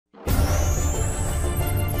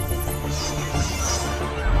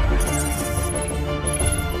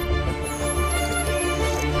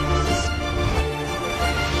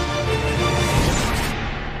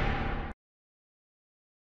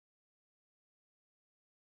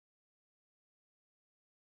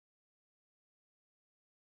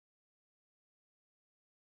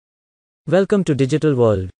Welcome to Digital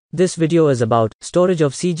World. This video is about storage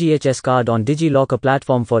of CGHS card on Digi Locker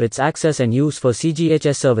platform for its access and use for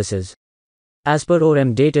CGHS services. As per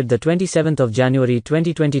ORM dated the 27th of January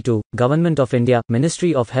 2022, Government of India,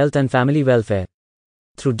 Ministry of Health and Family Welfare.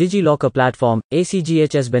 Through Digi Locker platform, a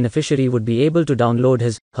CGHS beneficiary would be able to download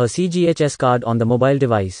his/her CGHS card on the mobile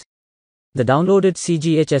device. The downloaded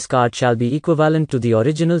CGHS card shall be equivalent to the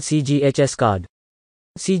original CGHS card.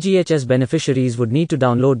 CGHS beneficiaries would need to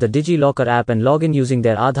download the Digi Locker app and log in using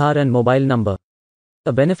their Aadhaar and mobile number.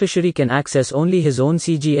 A beneficiary can access only his own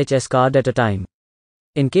CGHS card at a time.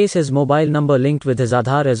 In case his mobile number linked with his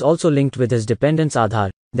Aadhaar is also linked with his dependent's Aadhaar,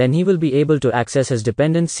 then he will be able to access his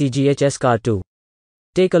dependent's CGHS card too.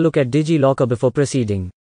 Take a look at Digi Locker before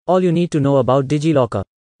proceeding. All you need to know about Digi Locker.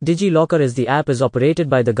 Digi Locker is the app is operated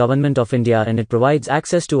by the Government of India and it provides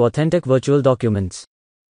access to authentic virtual documents.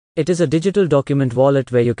 It is a digital document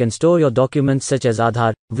wallet where you can store your documents such as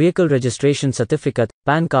Aadhaar, vehicle registration certificate,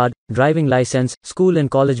 PAN card, driving license, school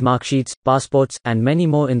and college mark sheets, passports, and many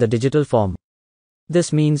more in the digital form.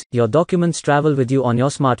 This means your documents travel with you on your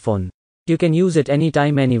smartphone. You can use it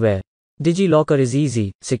anytime, anywhere. Digi Locker is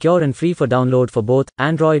easy, secure and free for download for both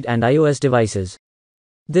Android and iOS devices.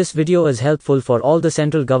 This video is helpful for all the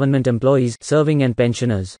central government employees serving and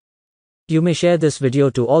pensioners. You may share this video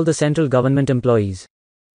to all the central government employees.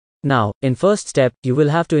 Now, in first step, you will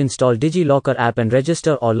have to install Digi Locker app and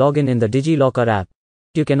register or log in the Digi Locker app.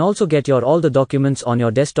 You can also get all the documents on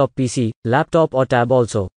your desktop PC, laptop or tab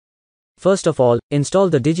also. First of all,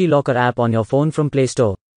 install the Digi Locker app on your phone from Play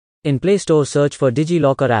Store. In Play Store search for Digi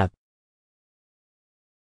Locker app.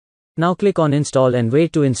 Now click on install and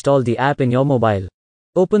wait to install the app in your mobile.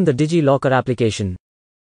 Open the Digi Locker application.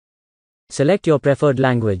 Select your preferred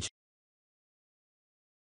language.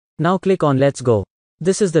 Now click on Let's Go.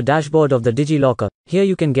 This is the dashboard of the Digi Locker. Here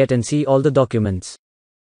you can get and see all the documents.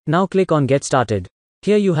 Now click on Get Started.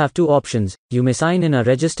 Here you have two options. You may sign in or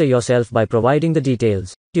register yourself by providing the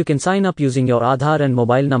details. You can sign up using your Aadhaar and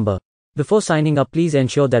mobile number. Before signing up, please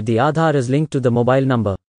ensure that the Aadhaar is linked to the mobile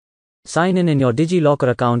number. Sign in your Digi Locker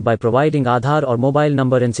account by providing Aadhaar or mobile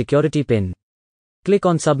number and security PIN. Click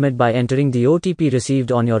on Submit by entering the OTP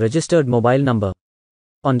received on your registered mobile number.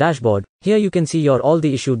 On dashboard, here you can see all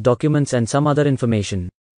the issued documents and some other information.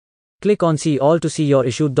 Click on See All to see your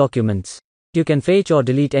issued documents. You can fetch or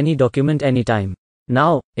delete any document anytime.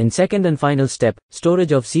 Now, in second and final step,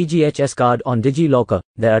 storage of CGHS card on Digi Locker.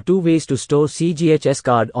 There are two ways to store CGHS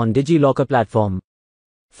card on Digi Locker platform.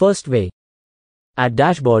 First way. At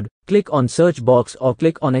dashboard, click on search box or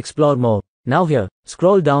click on explore more. Now here,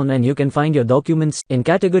 scroll down and you can find your documents. In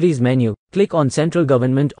categories menu, click on central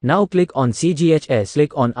government. Now click on CGHS.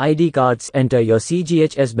 Click on ID cards. Enter your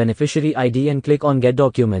CGHS beneficiary ID and click on get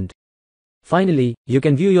document. Finally, you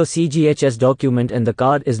can view your CGHS document and the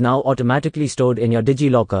card is now automatically stored in your Digi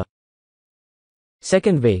Locker.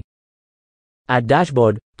 Second way. At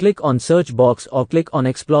dashboard, click on search box or click on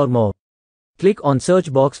explore more. Click on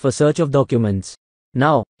search box for search of documents.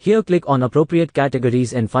 Now, here click on appropriate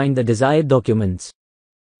categories and find the desired documents.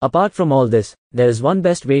 Apart from all this, there is one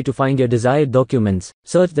best way to find your desired documents.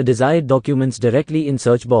 Search the desired documents directly in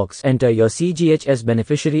search box. Enter your CGHS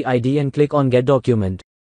beneficiary ID and click on get document.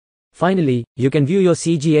 Finally, you can view your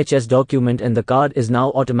CGHS document and the card is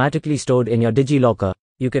now automatically stored in your Digi Locker.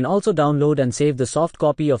 You can also download and save the soft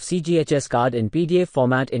copy of CGHS card in PDF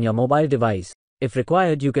format in your mobile device. If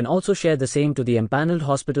required, you can also share the same to the empaneled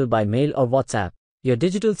hospital by mail or WhatsApp. Your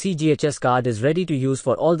digital CGHS card is ready to use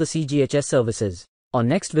for all the CGHS services. On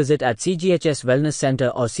next visit at CGHS Wellness Center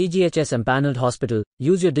or CGHS empaneled hospital,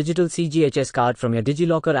 use your digital CGHS card from your Digi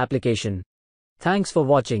Locker application. Thanks for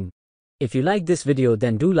watching. If you like this video,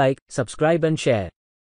 then do like, subscribe and share.